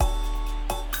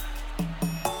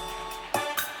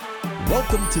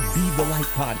Welcome to Be the Light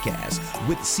Podcast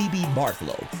with C.B.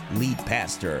 Bartholow, lead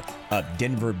pastor of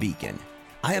Denver Beacon.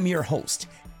 I am your host,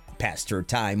 Pastor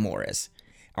Ty Morris.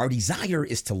 Our desire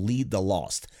is to lead the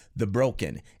lost, the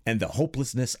broken, and the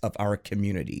hopelessness of our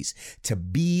communities, to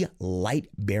be light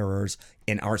bearers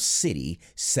in our city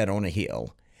set on a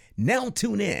hill. Now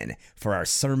tune in for our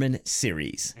sermon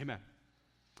series. Amen.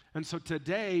 And so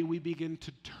today we begin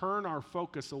to turn our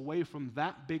focus away from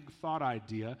that big thought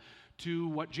idea to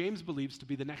what James believes to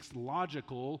be the next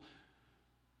logical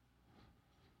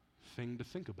thing to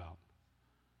think about,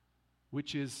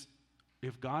 which is,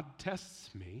 if God tests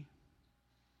me,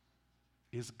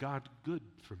 is God good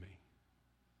for me?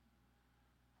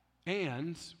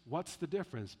 And what's the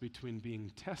difference between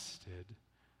being tested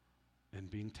and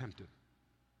being tempted?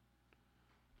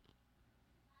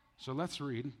 So let's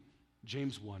read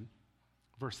James 1,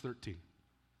 verse 13.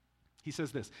 He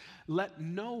says this, "Let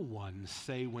no one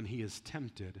say when he is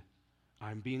tempted,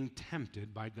 I'm being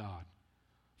tempted by God.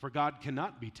 For God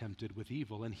cannot be tempted with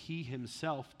evil, and he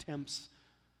himself tempts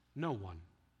no one.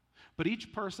 But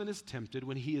each person is tempted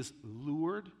when he is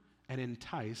lured and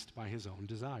enticed by his own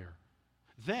desire.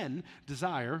 Then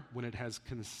desire, when it has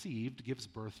conceived, gives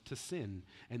birth to sin.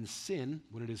 And sin,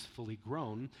 when it is fully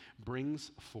grown,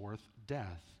 brings forth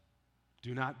death.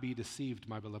 Do not be deceived,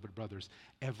 my beloved brothers.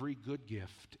 Every good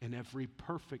gift and every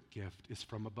perfect gift is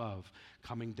from above,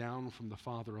 coming down from the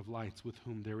Father of lights, with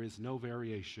whom there is no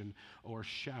variation or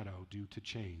shadow due to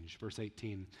change." Verse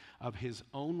 18, "Of his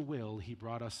own will he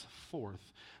brought us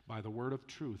forth by the word of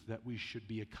truth, that we should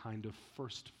be a kind of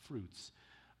first fruits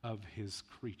of his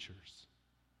creatures."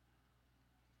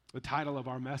 The title of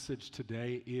our message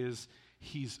today is,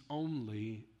 "He's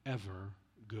Only Ever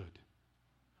Good."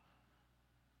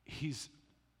 He's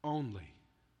only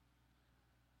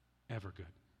ever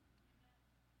good.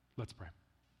 Let's pray.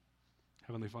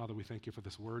 Heavenly Father, we thank you for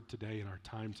this word today and our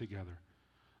time together.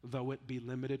 Though it be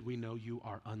limited, we know you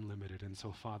are unlimited. And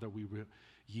so, Father, we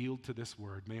yield to this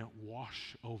word. May it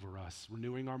wash over us,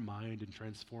 renewing our mind and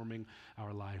transforming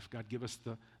our life. God, give us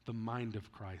the mind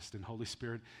of Christ. And Holy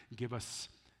Spirit, give us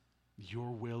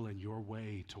your will and your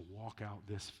way to walk out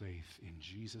this faith. In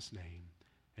Jesus' name,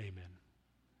 amen.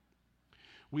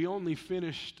 We only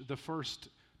finished the first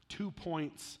 2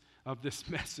 points of this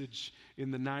message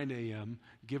in the 9 a.m.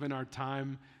 Given our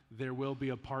time, there will be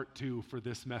a part 2 for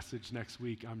this message next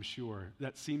week, I'm sure.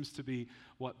 That seems to be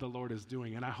what the Lord is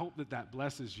doing, and I hope that that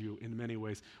blesses you in many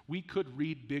ways. We could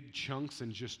read big chunks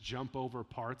and just jump over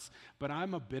parts, but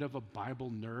I'm a bit of a Bible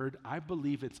nerd. I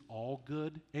believe it's all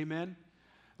good, amen?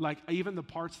 Like, even the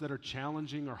parts that are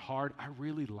challenging or hard, I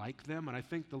really like them, and I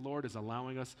think the Lord is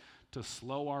allowing us to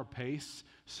slow our pace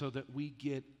so that we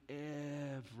get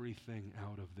everything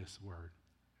out of this word.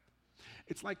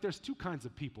 It's like there's 2 kinds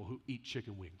of people who eat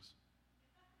chicken wings.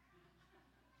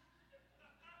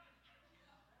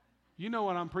 You know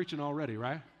what I'm preaching already,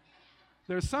 right?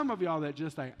 There's some of y'all that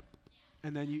just like,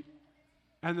 and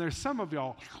there's some of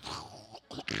y'all.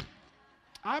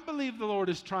 I believe the Lord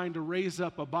is trying to raise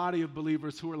up a body of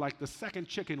believers who are like the second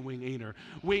chicken wing eater,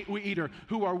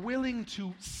 who are willing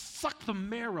to suck the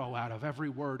marrow out of every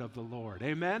word of the Lord.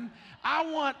 Amen?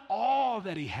 I want all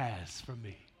that he has for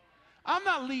me. I'm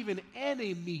not leaving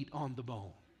any meat on the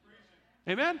bone.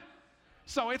 Amen?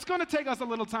 So it's going to take us a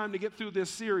little time to get through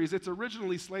this series. It's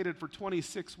originally slated for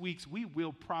 26 weeks. We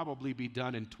will probably be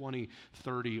done in 20,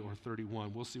 30, or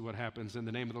 31. We'll see what happens in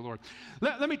the name of the Lord.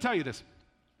 Let me tell you this.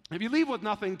 If you leave with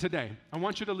nothing today, I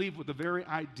want you to leave with the very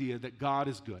idea that God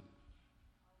is good.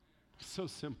 It's so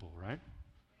simple, right?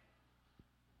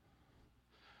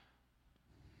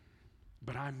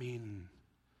 But I mean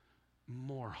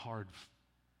more hard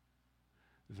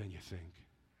than you think.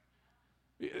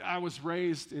 I was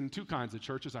raised in 2 kinds of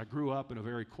churches. I grew up in a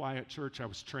very quiet church. I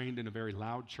was trained in a very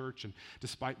loud church. And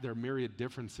despite their myriad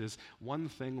differences, one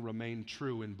thing remained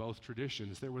true in both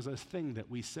traditions. There was a thing that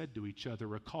we said to each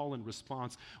other, a call and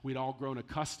response we'd all grown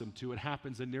accustomed to. It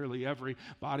happens in nearly every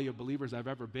body of believers I've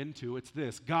ever been to. It's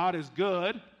this: God is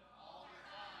good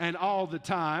and all the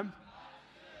time.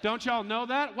 Don't y'all know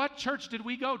that? What church did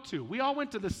we go to? We all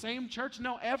went to the same church?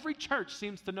 No, every church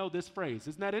seems to know this phrase.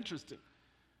 Isn't that interesting?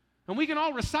 And we can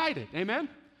all recite it, amen?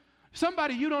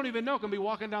 Somebody you don't even know can be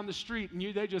walking down the street and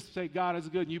they just say, God is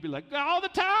good, and you'd be like, all the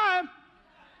time.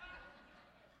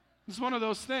 It's one of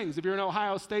those things. If you're an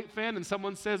Ohio State fan and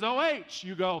someone says OH,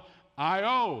 you go,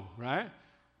 I-O, right?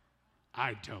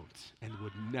 I don't and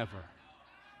would never.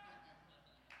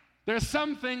 There are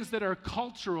some things that are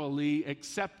culturally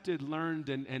accepted, learned,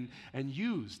 and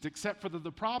used, except for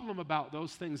the problem about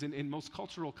those things in most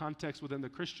cultural contexts within the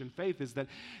Christian faith is that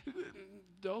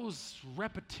those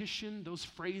repetition, those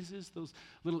phrases, those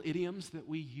little idioms that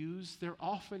we use, they're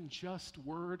often just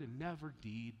word and never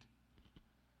deed.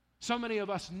 So many of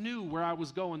us knew where I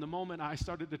was going the moment I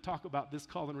started to talk about this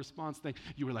call and response thing.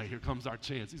 You were like, here comes our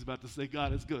chance. He's about to say,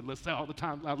 God is good. Let's say all the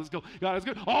time loud. Let's go. God is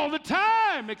good all the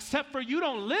time, except for you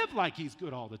don't live like he's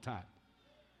good all the time.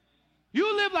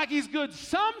 You live like he's good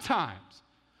sometimes.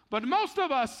 But most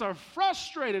of us are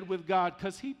frustrated with God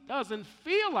because he doesn't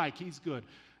feel like he's good.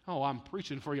 Oh, I'm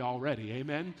preaching for you already,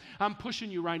 amen? I'm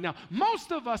pushing you right now.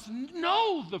 Most of us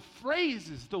know the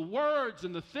phrases, the words,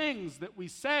 and the things that we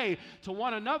say to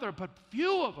one another, but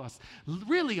few of us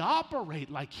really operate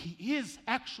like he is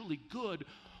actually good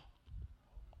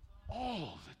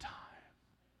all the time.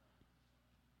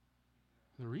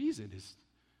 The reason is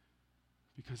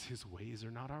because his ways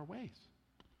are not our ways.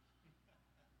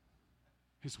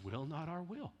 His will not our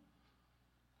will.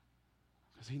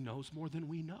 Because he knows more than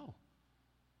we know.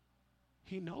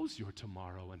 He knows your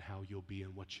tomorrow and how you'll be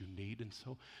and what you need. And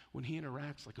so when he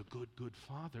interacts like a good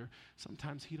father,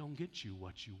 sometimes he don't get you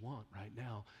what you want right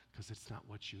now because it's not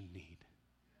what you need.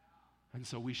 And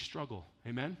so we struggle.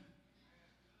 Amen?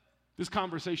 This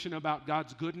conversation about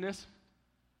God's goodness,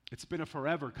 it's been a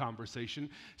forever conversation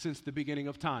since the beginning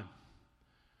of time.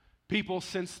 People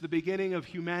since the beginning of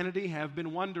humanity have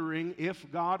been wondering if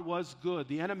God was good.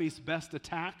 The enemy's best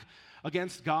attack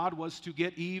against God was to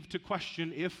get Eve to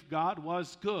question if God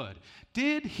was good.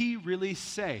 Did he really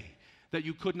say that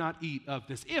you could not eat of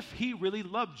this? If he really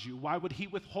loved you, why would he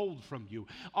withhold from you?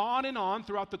 On and on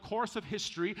throughout the course of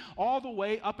history, all the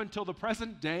way up until the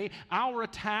present day, our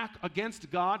attack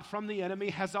against God from the enemy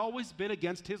has always been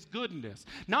against his goodness.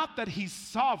 Not that he's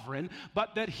sovereign,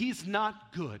 but that he's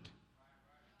not good.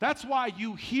 That's why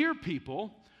you hear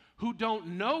people who don't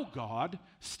know God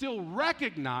still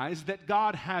recognize that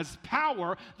God has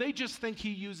power. They just think he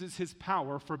uses his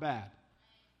power for bad.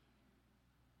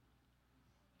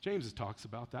 James talks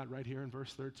about that right here in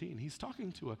verse 13. He's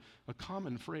talking to a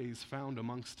common phrase found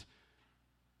amongst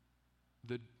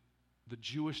the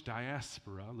Jewish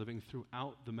diaspora living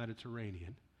throughout the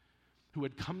Mediterranean who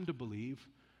had come to believe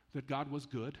that God was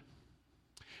good.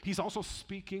 He's also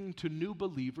speaking to new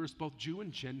believers, both Jew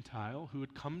and Gentile, who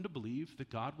had come to believe that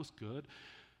God was good.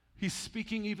 He's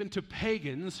speaking even to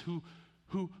pagans who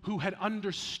had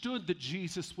understood that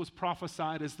Jesus was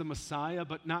prophesied as the Messiah,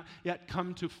 but not yet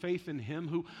come to faith in him,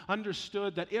 who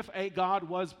understood that if a God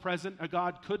was present, a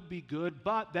God could be good,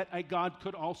 but that a God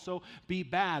could also be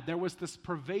bad. There was this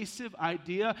pervasive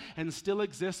idea, and still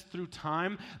exists through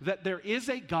time, that there is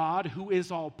a God who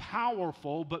is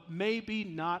all-powerful, but maybe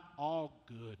not all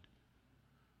good.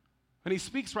 And he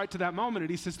speaks right to that moment,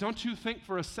 and he says, don't you think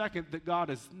for a second that God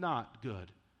is not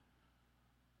good.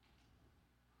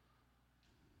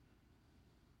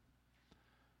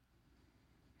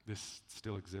 This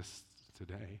still exists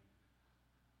today.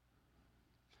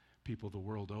 People the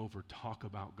world over talk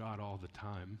about God all the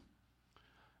time.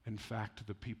 In fact,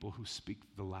 the people who speak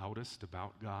the loudest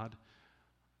about God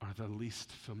are the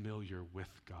least familiar with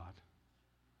God.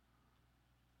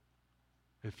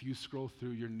 If you scroll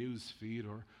through your news feed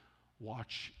or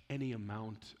watch any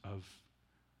amount of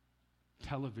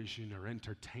television or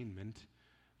entertainment,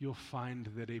 you'll find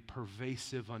that a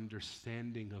pervasive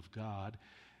understanding of God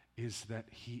is that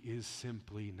he is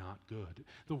simply not good.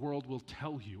 The world will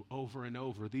tell you over and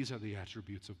over, these are the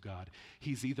attributes of God.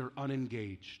 He's either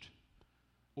unengaged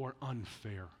or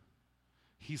unfair.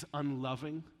 He's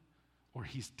unloving or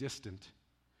he's distant.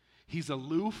 He's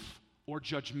aloof or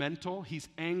judgmental. He's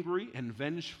angry and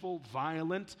vengeful,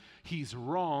 violent. He's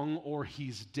wrong or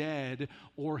he's dead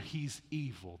or he's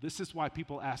evil. This is why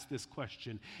people ask this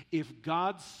question. If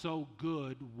God's so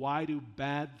good, why do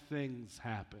bad things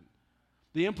happen?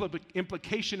 The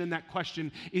implication in that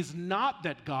question is not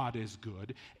that God is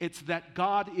good, it's that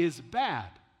God is bad.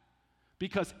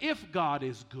 Because if God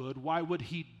is good, why would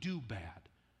he do bad?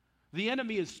 The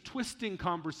enemy is twisting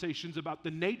conversations about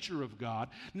the nature of God,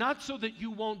 not so that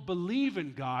you won't believe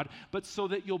in God, but so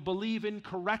that you'll believe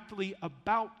incorrectly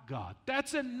about God.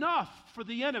 That's enough for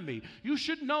the enemy. You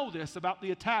should know this about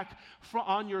the attack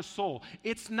on your soul.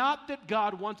 It's not that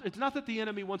the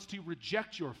enemy wants to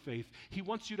reject your faith. He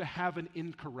wants you to have an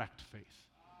incorrect faith.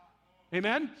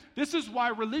 Amen? This is why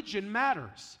religion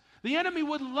matters. The enemy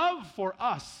would love for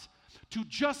us to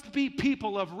just be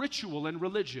people of ritual and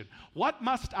religion. What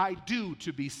must I do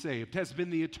to be saved has been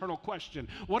the eternal question.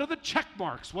 What are the check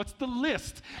marks? What's the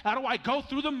list? How do I go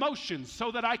through the motions so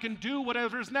that I can do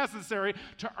whatever is necessary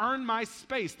to earn my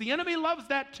space? The enemy loves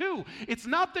that too. It's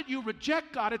not that you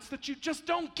reject God, it's that you just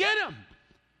don't get him.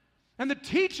 And the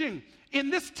teaching in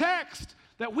this text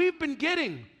that we've been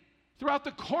getting throughout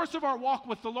the course of our walk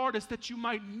with the Lord is that you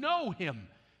might know him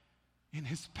in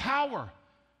his power,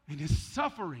 in his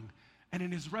suffering, and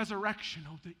in his resurrection,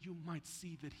 oh, that you might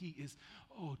see that he is,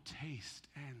 oh, taste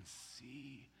and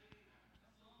see.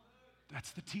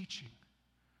 That's the teaching.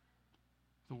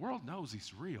 The world knows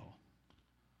he's real.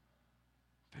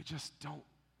 They just don't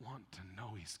want to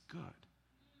know he's good.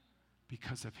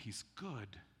 Because if he's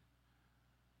good,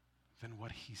 then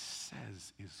what he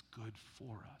says is good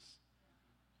for us.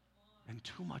 And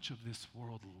too much of this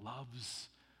world loves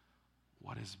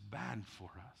what is bad for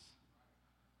us.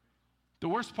 The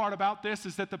worst part about this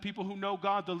is that the people who know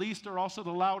God the least are also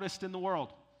the loudest in the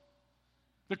world.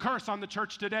 The curse on the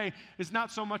church today is not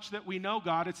so much that we know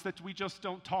God, it's that we just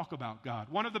don't talk about God.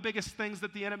 One of the biggest things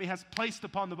that the enemy has placed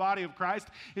upon the body of Christ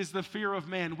is the fear of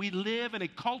man. We live in a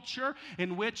culture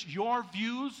in which your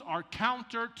views are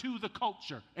counter to the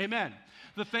culture. Amen.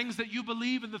 The things that you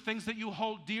believe and the things that you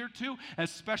hold dear to,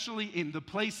 especially in the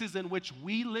places in which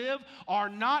we live, are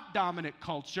not dominant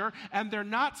culture, and they're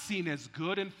not seen as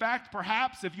good. In fact,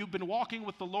 perhaps if you've been walking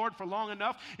with the Lord for long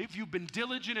enough, if you've been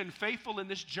diligent and faithful in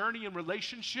this journey and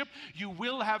relationship, you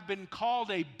will have been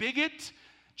called a bigot,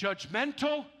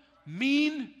 judgmental,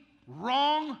 mean,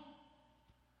 wrong.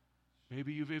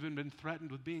 Maybe you've even been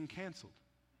threatened with being canceled.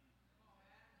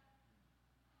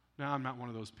 Now, I'm not one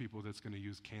of those people that's going to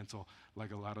use cancel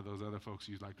like a lot of those other folks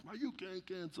use, like, well, you can't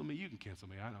cancel me. You can cancel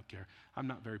me. I don't care. I'm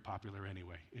not very popular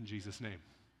anyway, in Jesus' name.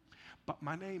 But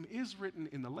my name is written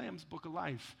in the Lamb's Book of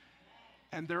Life,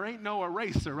 and there ain't no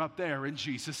eraser up there in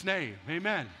Jesus' name.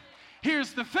 Amen.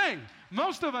 Here's the thing.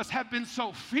 Most of us have been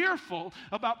so fearful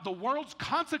about the world's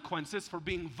consequences for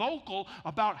being vocal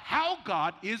about how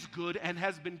God is good and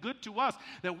has been good to us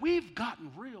that we've gotten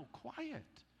real quiet.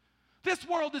 This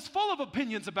world is full of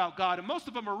opinions about God, and most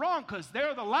of them are wrong because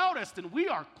they're the loudest, and we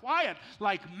are quiet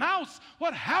like mouse.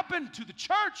 What happened to the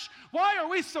church? Why are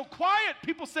we so quiet?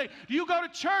 People say, do you go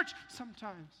to church?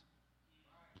 Sometimes.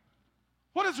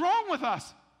 What is wrong with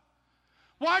us?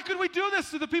 Why could we do this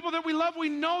to the people that we love? We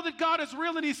know that God is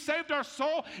real and he saved our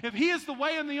soul. If he is the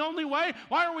way and the only way,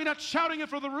 why are we not shouting it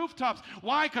from the rooftops?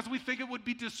 Why? Because we think it would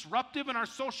be disruptive in our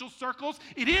social circles.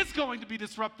 It is going to be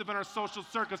disruptive in our social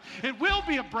circles. It will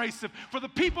be abrasive. For the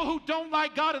people who don't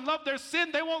like God and love their sin,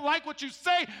 they won't like what you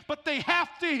say, but they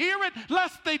have to hear it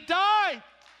lest they die.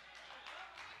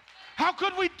 How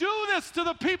could we do this to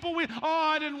the people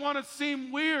I didn't want to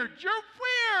seem weird.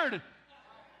 You're weird.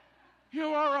 You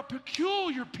are a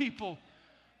peculiar people,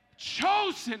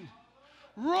 chosen,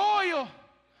 royal.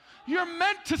 You're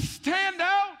meant to stand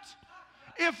out.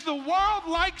 If the world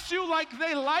likes you like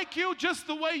they like you, just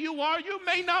the way you are, you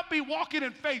may not be walking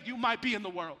in faith. You might be in the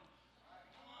world.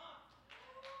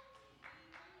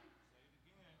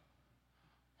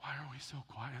 Why are we so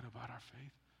quiet about our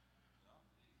faith?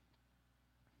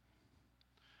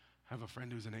 I have a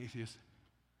friend who's an atheist.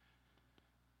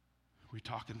 We were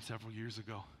talking several years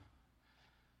ago.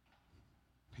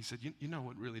 He said, you know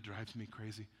what really drives me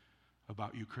crazy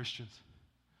about you Christians?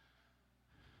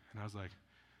 And I was like,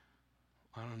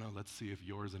 I don't know, let's see if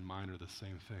yours and mine are the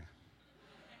same thing.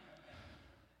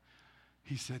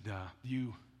 He said,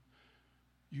 you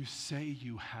say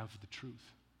you have the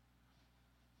truth,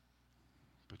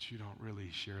 but you don't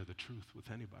really share the truth with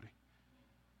anybody.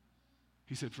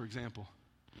 He said, for example,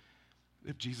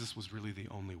 if Jesus was really the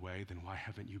only way, then why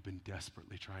haven't you been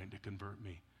desperately trying to convert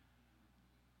me?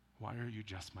 Why are you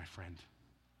just my friend?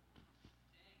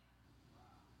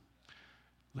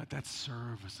 Let that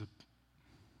serve as a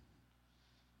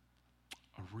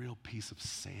real piece of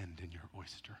sand in your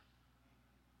oyster.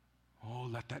 Oh,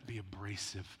 let that be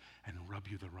abrasive and rub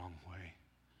you the wrong way.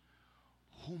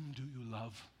 Whom do you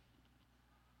love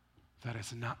that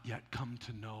has not yet come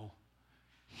to know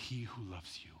he who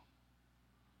loves you?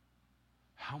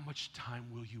 How much time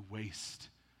will you waste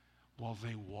while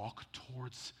they walk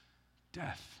towards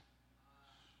death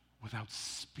without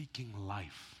speaking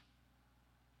life?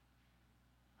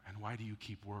 And why do you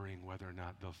keep worrying whether or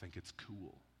not they'll think it's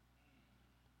cool?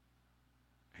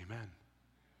 Amen.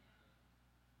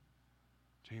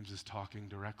 James is talking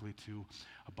directly to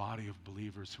a body of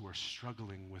believers who are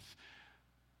struggling with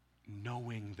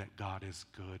knowing that God is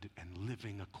good and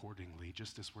living accordingly,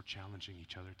 just as we're challenging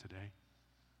each other today.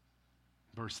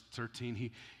 Verse 13,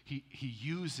 he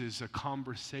uses a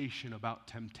conversation about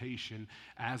temptation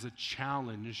as a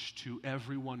challenge to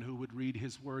everyone who would read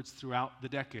his words throughout the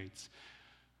decades,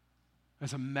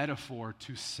 as a metaphor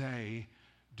to say,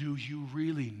 do you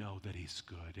really know that he's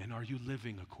good? And are you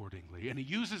living accordingly? And he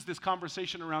uses this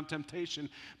conversation around temptation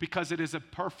because it is a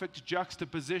perfect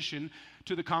juxtaposition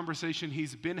to the conversation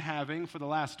he's been having for the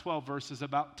last 12 verses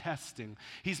about testing.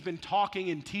 He's been talking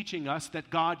and teaching us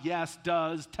that God, yes,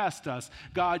 does test us.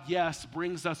 God, yes,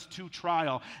 brings us to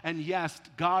trial. And yes,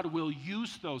 God will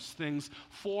use those things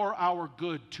for our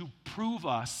good to prove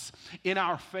us in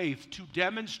our faith, to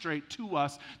demonstrate to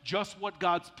us just what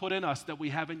God's put in us that we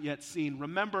haven't yet seen.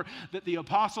 Remember that the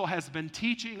apostle has been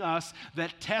teaching us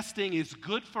that testing is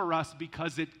good for us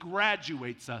because it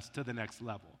graduates us to the next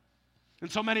level. And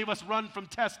so many of us run from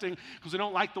testing because we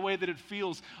don't like the way that it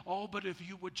feels. Oh, but if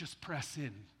you would just press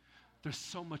in, there's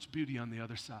so much beauty on the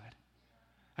other side.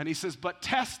 And he says, but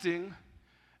testing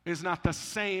is not the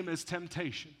same as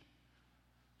temptation.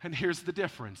 And here's the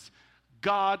difference.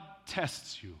 God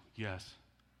tests you, yes,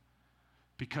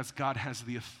 because God has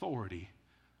the authority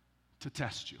to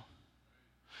test you.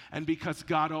 And because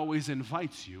God always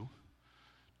invites you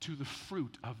to the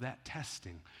fruit of that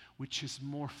testing, which is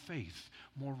more faith,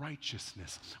 more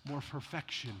righteousness, more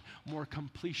perfection, more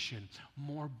completion,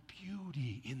 more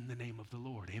beauty in the name of the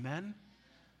Lord. Amen?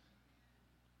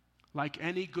 Like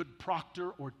any good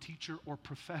proctor or teacher or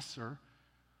professor,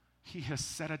 he has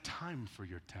set a time for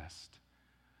your test.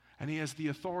 And he has the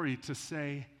authority to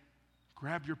say,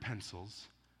 grab your pencils,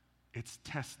 it's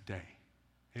test day.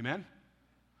 Amen?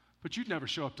 But you'd never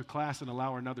show up to class and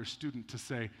allow another student to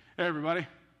say, hey, everybody,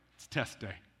 it's test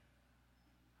day.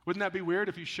 Wouldn't that be weird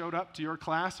if you showed up to your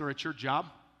class or at your job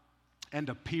and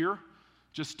a peer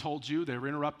just told you they're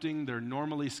interrupting their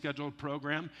normally scheduled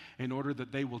program in order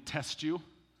that they will test you?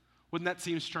 Wouldn't that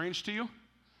seem strange to you?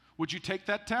 Would you take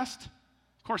that test?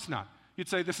 Of course not. You'd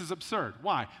say this is absurd.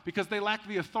 Why? Because they lack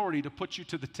the authority to put you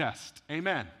to the test.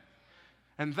 Amen.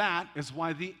 And that is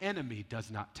why the enemy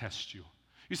does not test you.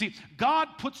 You see, God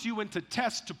puts you into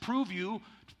tests to prove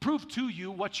to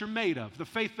you what you're made of, the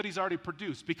faith that he's already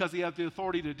produced, because he has the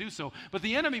authority to do so. But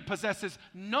the enemy possesses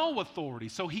no authority,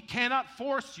 so he cannot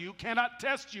force you, cannot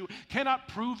test you, cannot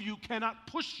prove you, cannot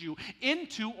push you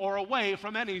into or away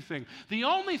from anything. The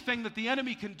only thing that the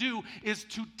enemy can do is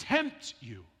to tempt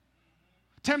you.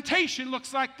 Temptation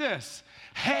looks like this.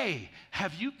 Hey,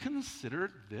 have you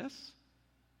considered this?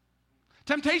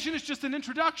 Temptation is just an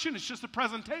introduction. It's just a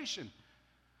presentation.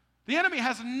 The enemy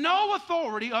has no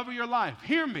authority over your life.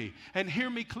 Hear me, and hear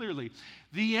me clearly.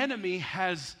 The enemy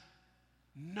has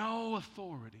no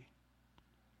authority.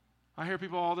 I hear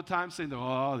people all the time saying,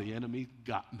 oh, the enemy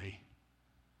got me.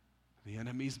 The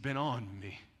enemy's been on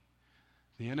me.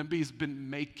 The enemy's been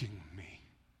making me.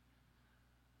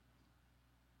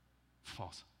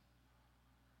 False.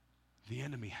 The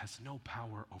enemy has no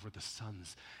power over the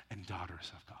sons and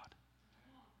daughters of God.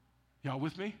 Y'all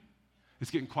with me? It's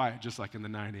getting quiet just like in the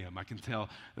 9 a.m. I can tell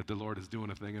that the Lord is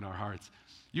doing a thing in our hearts.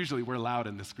 Usually we're loud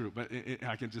in this group, but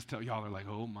I can just tell y'all are like,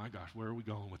 oh my gosh, where are we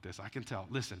going with this? I can tell.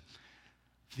 Listen,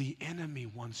 the enemy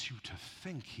wants you to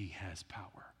think he has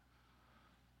power,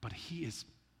 but he is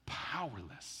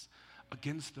powerless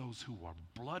against those who are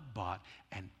blood-bought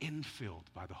and infilled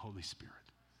by the Holy Spirit.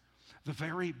 The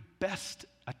very best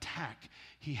attack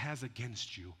he has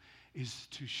against you is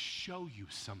to show you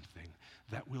something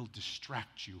that will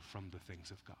distract you from the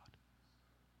things of God.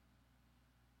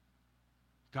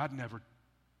 God never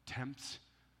tempts,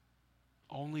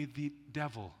 only the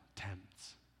devil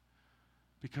tempts.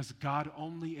 Because God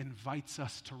only invites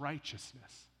us to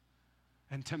righteousness,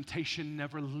 and temptation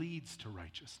never leads to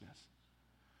righteousness.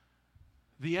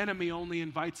 The enemy only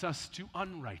invites us to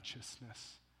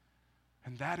unrighteousness,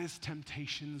 and that is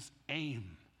temptation's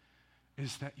aim,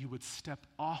 is that you would step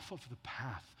off of the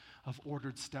path of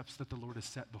ordered steps that the Lord has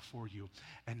set before you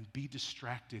and be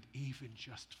distracted even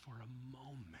just for a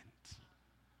moment.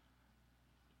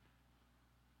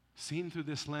 Seen through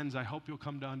this lens, I hope you'll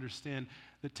come to understand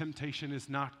that temptation is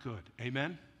not good.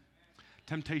 Amen?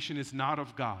 Temptation is not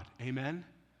of God. Amen?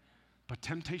 But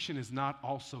temptation is not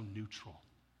also neutral.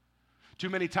 Too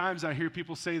many times I hear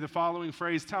people say the following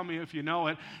phrase, tell me if you know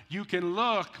it, you can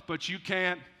look, but you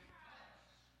can't.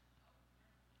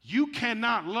 You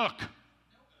cannot look.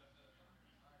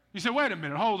 You say, wait a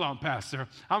minute, hold on, Pastor.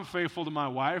 I'm faithful to my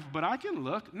wife, but I can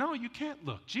look. No, you can't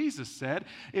look. Jesus said,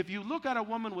 if you look at a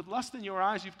woman with lust in your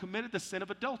eyes, you've committed the sin of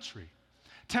adultery.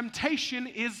 Temptation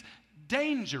is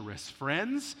dangerous,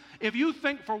 friends. If you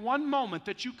think for one moment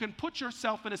that you can put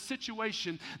yourself in a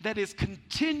situation that is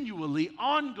continually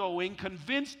ongoing,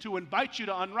 convinced to invite you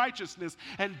to unrighteousness,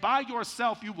 and by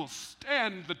yourself you will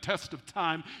stand the test of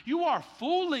time, you are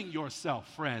fooling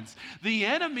yourself, friends. The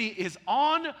enemy is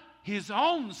on his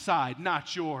own side,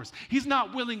 not yours. He's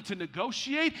not willing to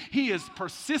negotiate. He is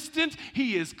persistent.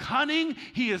 He is cunning.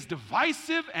 He is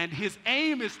divisive, and his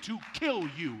aim is to kill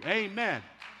you. Amen.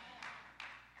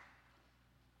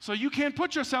 So you can't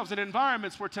put yourselves in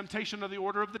environments where temptation are the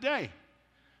order of the day.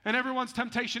 And everyone's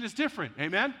temptation is different.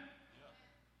 Amen?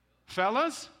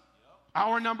 Fellas,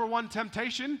 our number one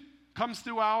temptation comes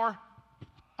through our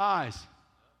eyes.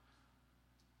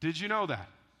 Did you know that?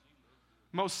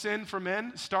 Most sin for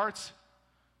men starts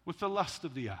with the lust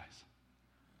of the eyes.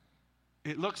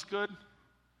 It looks good.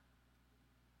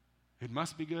 It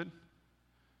must be good.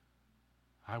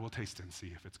 I will taste and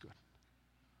see if it's good.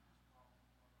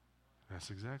 That's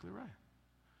exactly right.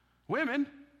 Women,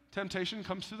 temptation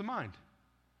comes through the mind.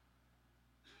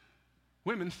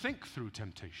 Women think through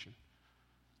temptation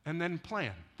and then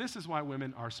plan. This is why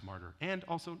women are smarter and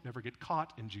also never get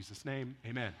caught in Jesus' name.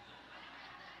 Amen.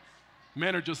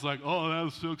 Men are just like, oh,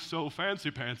 that looks so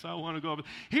fancy pants. I want to go.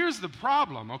 Here's the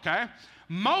problem, okay?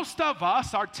 Most of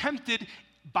us are tempted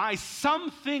by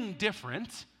something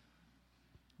different,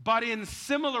 but in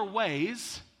similar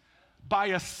ways by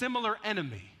a similar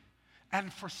enemy.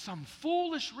 And for some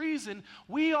foolish reason,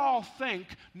 we all think,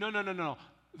 no.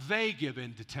 They give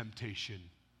in to temptation,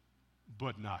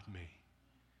 but not me.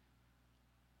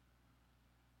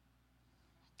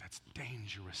 That's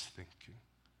dangerous thinking.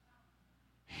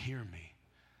 Hear me.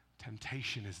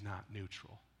 Temptation is not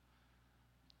neutral.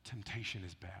 Temptation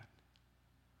is bad.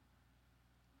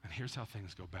 And here's how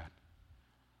things go bad.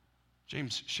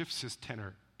 James shifts his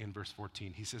tenor in verse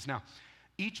 14. He says, now,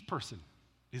 each person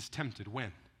is tempted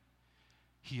when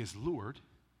he is lured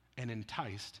and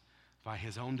enticed by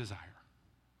his own desire.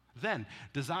 Then,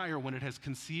 desire, when it has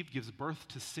conceived, gives birth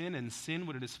to sin, and sin,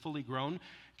 when it is fully grown,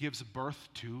 gives birth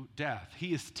to death.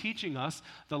 He is teaching us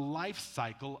the life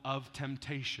cycle of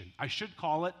temptation. I should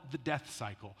call it the death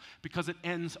cycle, because it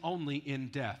ends only in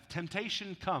death.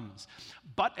 Temptation comes,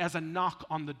 but as a knock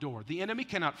on the door. The enemy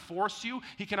cannot force you.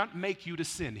 He cannot make you to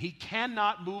sin. He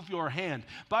cannot move your hand,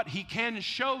 but he can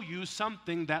show you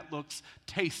something that looks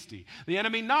tasty. The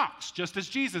enemy knocks, just as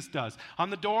Jesus does,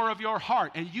 on the door of your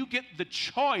heart, and you get the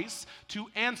choice to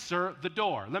answer the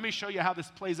door. Let me show you how this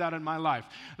plays out in my life.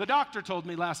 The doctor told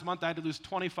me last month I had to lose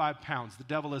 25 pounds. The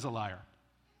devil is a liar.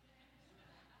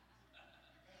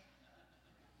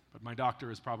 But my doctor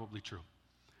is probably true.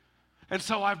 And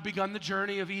so I've begun the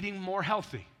journey of eating more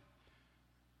healthy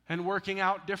and working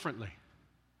out differently.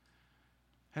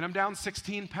 And I'm down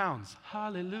 16 pounds.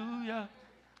 Hallelujah.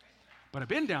 But I've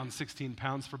been down 16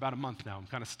 pounds for about a month now. I'm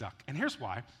kind of stuck. And here's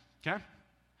why, okay?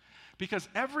 Because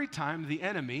every time the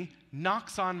enemy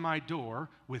knocks on my door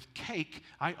with cake,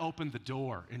 I open the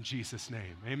door in Jesus'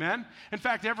 name. Amen? In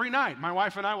fact, every night, my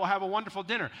wife and I will have a wonderful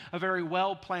dinner, a very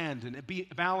well-planned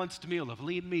and balanced meal of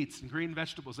lean meats and green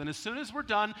vegetables. And as soon as we're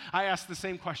done, I ask the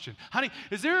same question. Honey,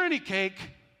 is there any cake?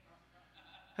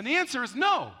 And the answer is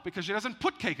no, because she doesn't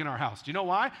put cake in our house. Do you know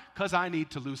why? Because I need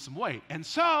to lose some weight. And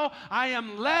so I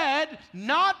am led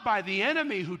not by the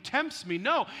enemy who tempts me.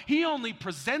 No, he only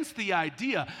presents the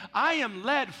idea. I am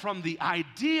led from the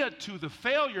idea to the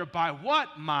failure by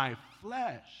what? My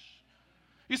flesh.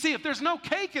 You see, if there's no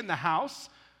cake in the house,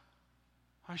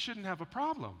 I shouldn't have a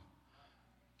problem.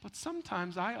 But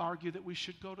sometimes I argue that we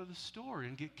should go to the store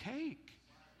and get cake.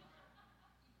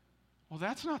 Well,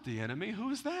 that's not the enemy. Who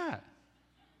is that?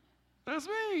 That's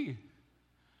me.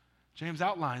 James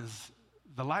outlines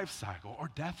the life cycle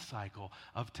or death cycle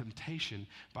of temptation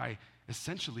by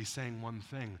essentially saying one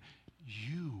thing.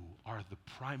 You are the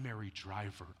primary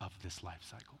driver of this life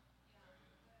cycle.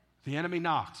 The enemy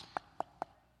knocks.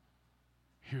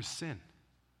 Here's sin.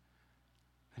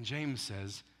 And James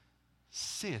says,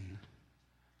 sin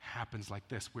happens like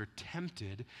this. We're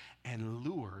tempted and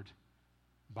lured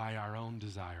by our own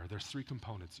desire. There's three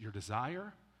components. Your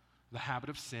desire, the habit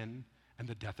of sin, and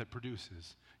the death it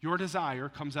produces. Your desire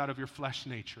comes out of your flesh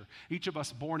nature. Each of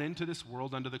us born into this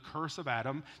world under the curse of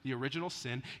Adam, the original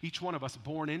sin, each one of us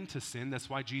born into sin.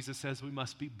 That's why Jesus says we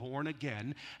must be born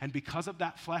again. And because of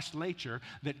that flesh nature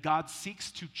that God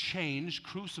seeks to change,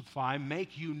 crucify,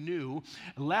 make you new,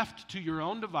 left to your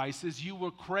own devices, you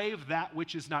will crave that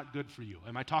which is not good for you.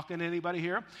 Am I talking to anybody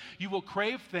here? You will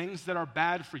crave things that are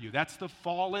bad for you. That's the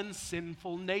fallen,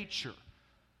 sinful nature.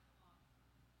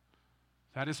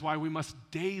 That is why we must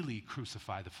daily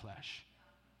crucify the flesh.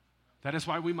 That is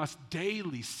why we must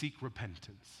daily seek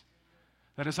repentance.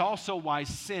 That is also why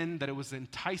sin, that it was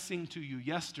enticing to you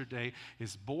yesterday,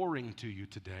 is boring to you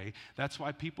today. That's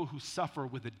why people who suffer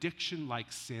with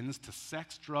addiction-like sins to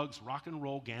sex, drugs, rock and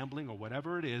roll, gambling, or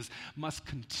whatever it is, must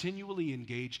continually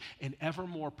engage in ever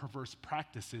more perverse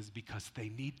practices because they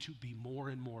need to be more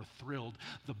and more thrilled.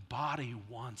 The body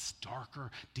wants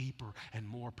darker, deeper, and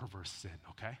more perverse sin,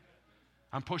 okay?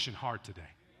 I'm pushing hard today.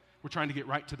 We're trying to get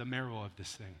right to the marrow of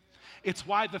this thing. It's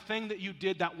why the thing that you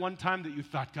did that one time that you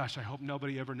thought, gosh, I hope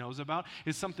nobody ever knows about,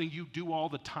 is something you do all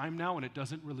the time now and it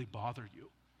doesn't really bother you.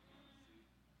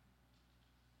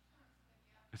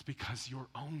 It's because your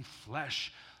own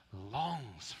flesh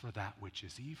longs for that which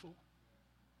is evil.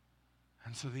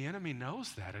 And so the enemy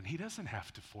knows that, and he doesn't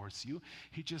have to force you.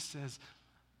 He just says,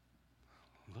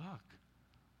 look.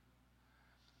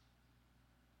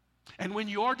 And when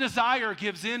your desire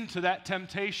gives in to that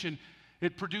temptation,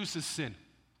 it produces sin.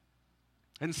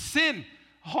 And sin,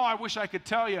 I wish I could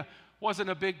tell you, wasn't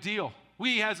a big deal.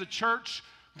 We as a church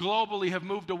globally have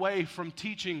moved away from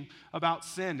teaching about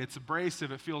sin. It's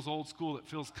abrasive, it feels old school, it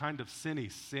feels kind of sinny.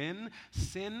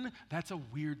 Sin, that's a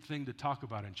weird thing to talk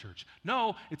about in church.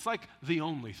 No, it's like the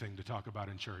only thing to talk about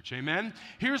in church, amen?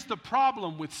 Here's the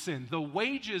problem with sin. The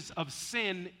wages of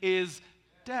sin is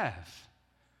death.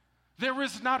 There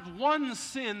is not one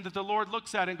sin that the Lord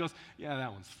looks at and goes, yeah,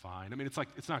 that one's fine. I mean, it's like,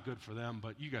 it's not good for them,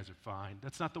 but you guys are fine.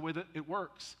 That's not the way that it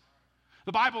works.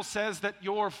 The Bible says that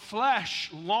your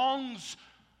flesh longs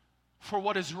for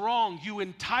what is wrong. You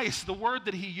entice. The word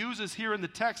that he uses here in the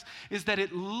text is that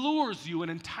it lures you and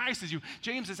entices you.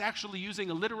 James is actually using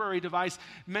a literary device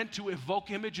meant to evoke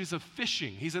images of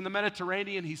fishing. He's in the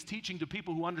Mediterranean. He's teaching to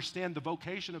people who understand the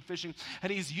vocation of fishing,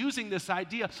 and he's using this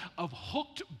idea of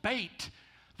hooked bait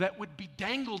that would be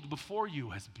dangled before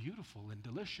you as beautiful and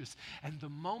delicious. And the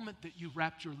moment that you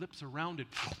wrapped your lips around it,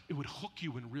 it would hook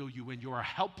you and reel you in. You are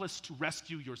helpless to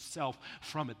rescue yourself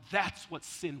from it. That's what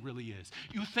sin really is.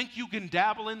 You think you can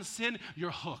dabble in sin, you're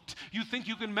hooked. You think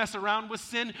you can mess around with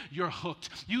sin, you're hooked.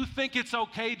 You think it's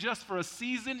okay just for a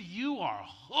season, you are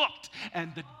hooked.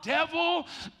 And the devil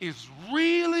is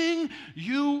reeling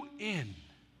you in.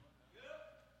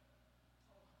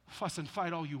 Fuss and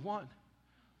fight all you want.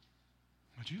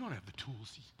 But you don't have the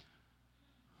tools.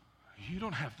 You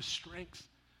don't have the strength.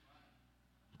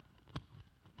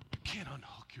 You can't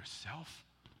unhook yourself.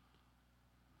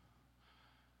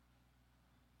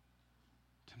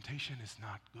 Temptation is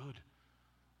not good.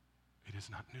 It is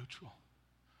not neutral.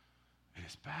 It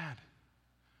is bad.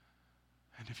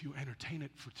 And if you entertain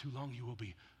it for too long, you will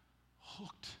be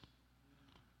hooked.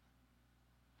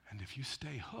 And if you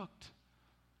stay hooked,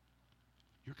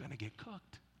 you're going to get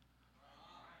cooked.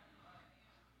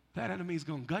 That enemy is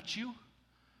going to gut you,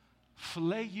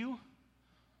 fillet you.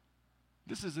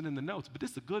 This isn't in the notes, but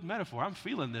this is a good metaphor. I'm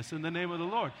feeling this in the name of the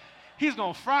Lord. He's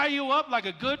going to fry you up like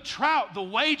a good trout. The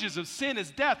wages of sin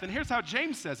is death. And here's how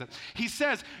James says it. He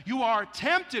says, you are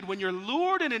tempted when you're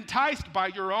lured and enticed by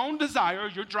your own desire.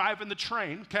 You're driving the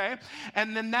train, okay?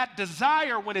 And then that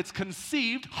desire, when it's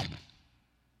conceived,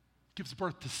 gives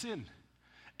birth to sin.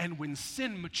 And when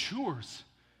sin matures,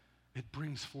 it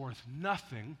brings forth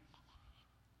nothing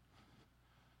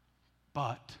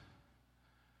but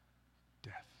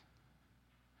death.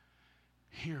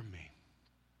 Hear me.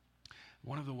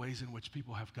 One of the ways in which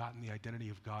people have gotten the identity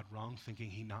of God wrong, thinking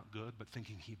he not good, but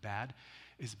thinking he bad,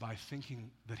 is by thinking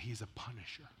that he's a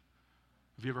punisher.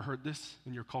 Have you ever heard this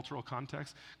in your cultural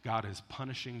context? God is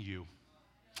punishing you.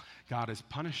 God is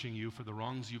punishing you for the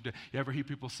wrongs you've done. You ever hear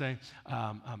people say,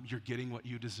 you're getting what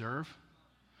you deserve?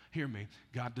 Hear me.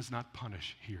 God does not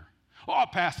punish here. Oh,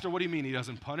 Pastor, what do you mean he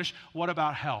doesn't punish? What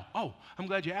about hell? Oh, I'm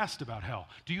glad you asked about hell.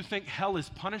 Do you think hell is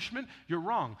punishment? You're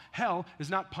wrong. Hell is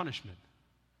not punishment.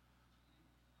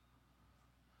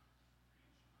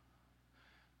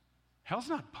 Hell's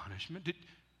not punishment.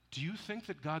 Do you think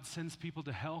that God sends people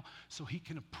to hell so he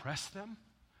can oppress them?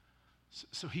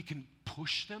 So he can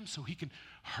push them? So he can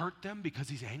hurt them because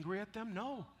he's angry at them?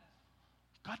 No.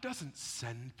 God doesn't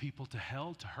send people to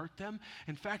hell to hurt them.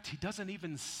 In fact, he doesn't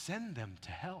even send them to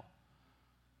hell.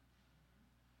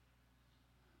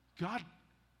 God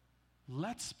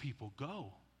lets people go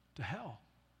to hell.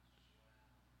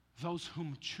 Those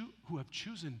who have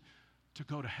chosen to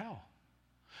go to hell.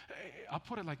 I'll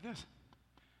put it like this.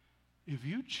 If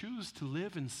you choose to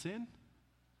live in sin,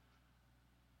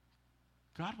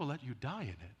 God will let you die in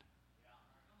it.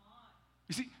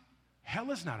 You see,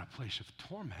 hell is not a place of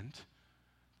torment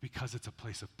because it's a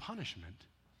place of punishment.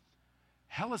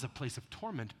 Hell is a place of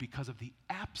torment because of the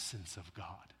absence of God.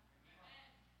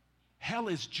 Hell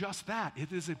is just that.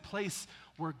 It is a place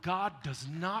where God does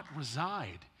not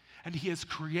reside. And he has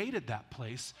created that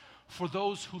place for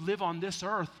those who live on this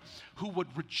earth who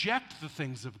would reject the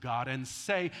things of God and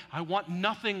say, I want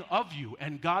nothing of you.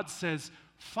 And God says,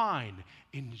 fine,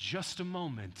 in just a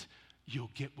moment,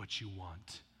 you'll get what you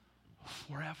want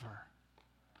forever.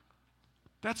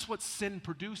 That's what sin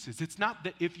produces. It's not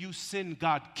that if you sin,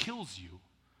 God kills you.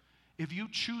 If you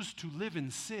choose to live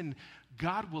in sin,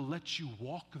 God will let you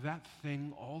walk that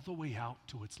thing all the way out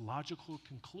to its logical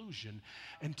conclusion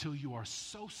until you are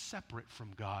so separate from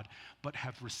God, but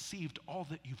have received all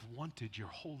that you've wanted your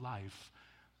whole life,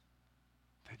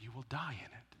 that you will die in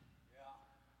it. Yeah.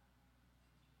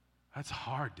 That's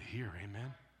hard to hear,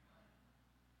 amen?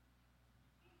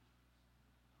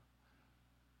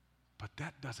 But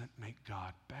that doesn't make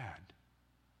God bad.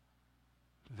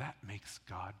 That makes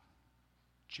God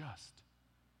just.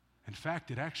 In fact,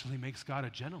 it actually makes God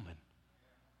a gentleman.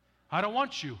 I don't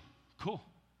want you. Cool.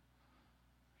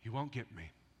 You won't get me.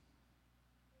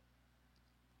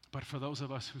 But for those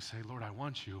of us who say, Lord, I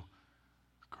want you,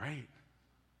 great.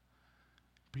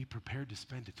 Be prepared to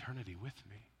spend eternity with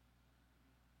me.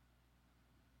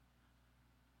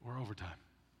 We're over time.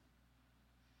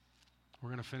 We're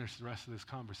going to finish the rest of this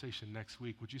conversation next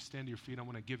week. Would you stand to your feet? I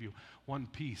want to give you one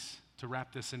piece to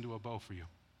wrap this into a bow for you.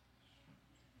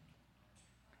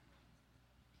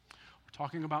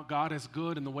 Talking about God as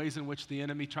good and the ways in which the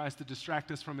enemy tries to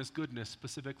distract us from his goodness,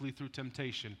 specifically through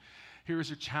temptation. Here is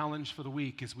your challenge for the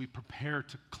week as we prepare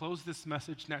to close this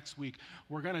message next week.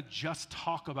 We're going to just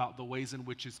talk about the ways in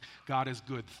which God is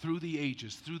good through the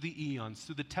ages, through the eons,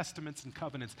 through the testaments and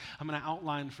covenants. I'm going to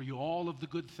outline for you all of the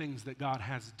good things that God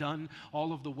has done,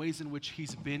 all of the ways in which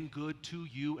he's been good to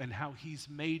you and how he's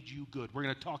made you good. We're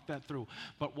going to talk that through.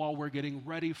 But while we're getting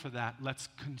ready for that, let's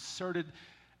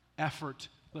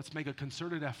make a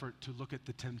concerted effort to look at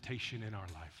the temptation in our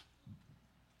life.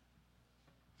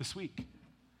 This week,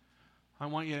 I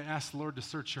want you to ask the Lord to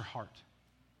search your heart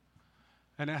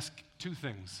and ask two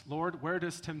things. Lord, where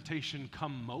does temptation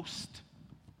come most?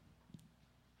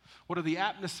 What are the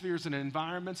atmospheres and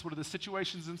environments? What are the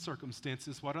situations and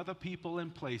circumstances? What are the people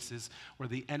and places where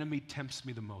the enemy tempts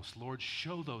me the most? Lord,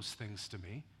 show those things to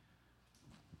me.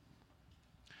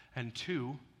 And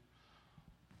two,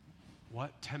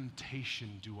 what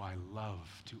temptation do I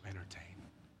love to entertain?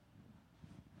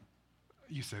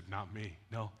 You said, not me.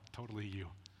 No, totally you.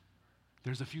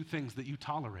 There's a few things that you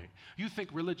tolerate. You think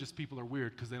religious people are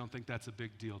weird because they don't think that's a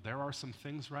big deal. There are some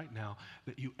things right now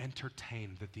that you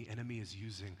entertain that the enemy is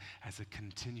using as a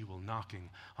continual knocking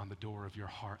on the door of your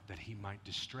heart that he might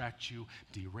distract you,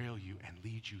 derail you, and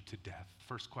lead you to death.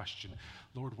 First question,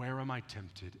 Lord, where am I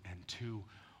tempted? And two,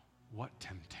 what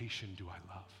temptation do I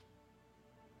love?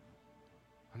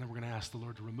 And then we're going to ask the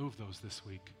Lord to remove those this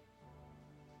week.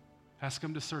 Ask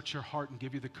him to search your heart and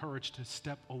give you the courage to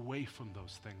step away from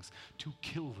those things, to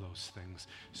kill those things,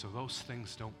 so those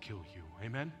things don't kill you.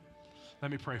 Amen?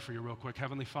 Let me pray for you real quick.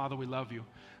 Heavenly Father, we love you.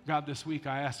 God, this week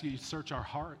I ask you to search our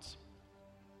hearts.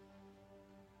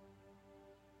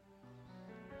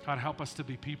 God, help us to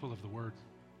be people of the word.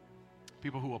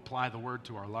 People who apply the word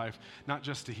to our life, not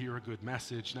just to hear a good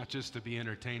message, not just to be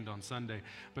entertained on Sunday,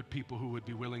 but people who would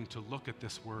be willing to look at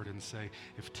this word and say,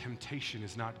 if temptation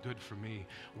is not good for me,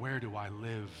 where do I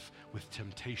live with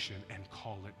temptation and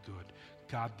call it good?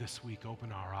 God, this week,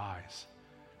 open our eyes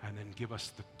and then give us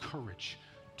the courage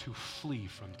to flee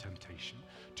from temptation,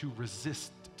 to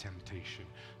resist temptation,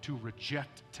 to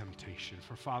reject temptation.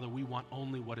 For Father, we want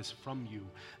only what is from you,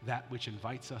 that which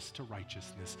invites us to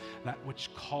righteousness, that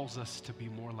which calls us to be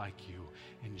more like you.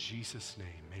 In Jesus' name,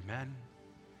 amen.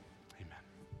 Amen.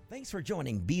 Thanks for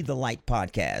joining Be the Light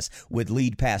podcast with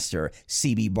lead pastor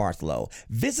C.B. Bartholow.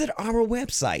 Visit our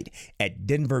website at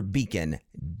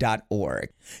denverbeacon.org.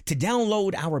 To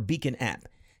download our Beacon app,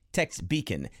 text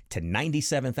Beacon to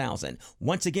 97,000.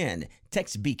 Once again,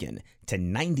 text Beacon to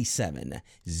 97000.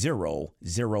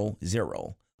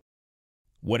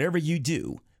 Whatever you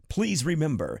do, please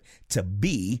remember to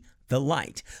be the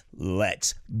light.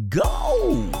 Let's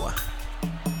go!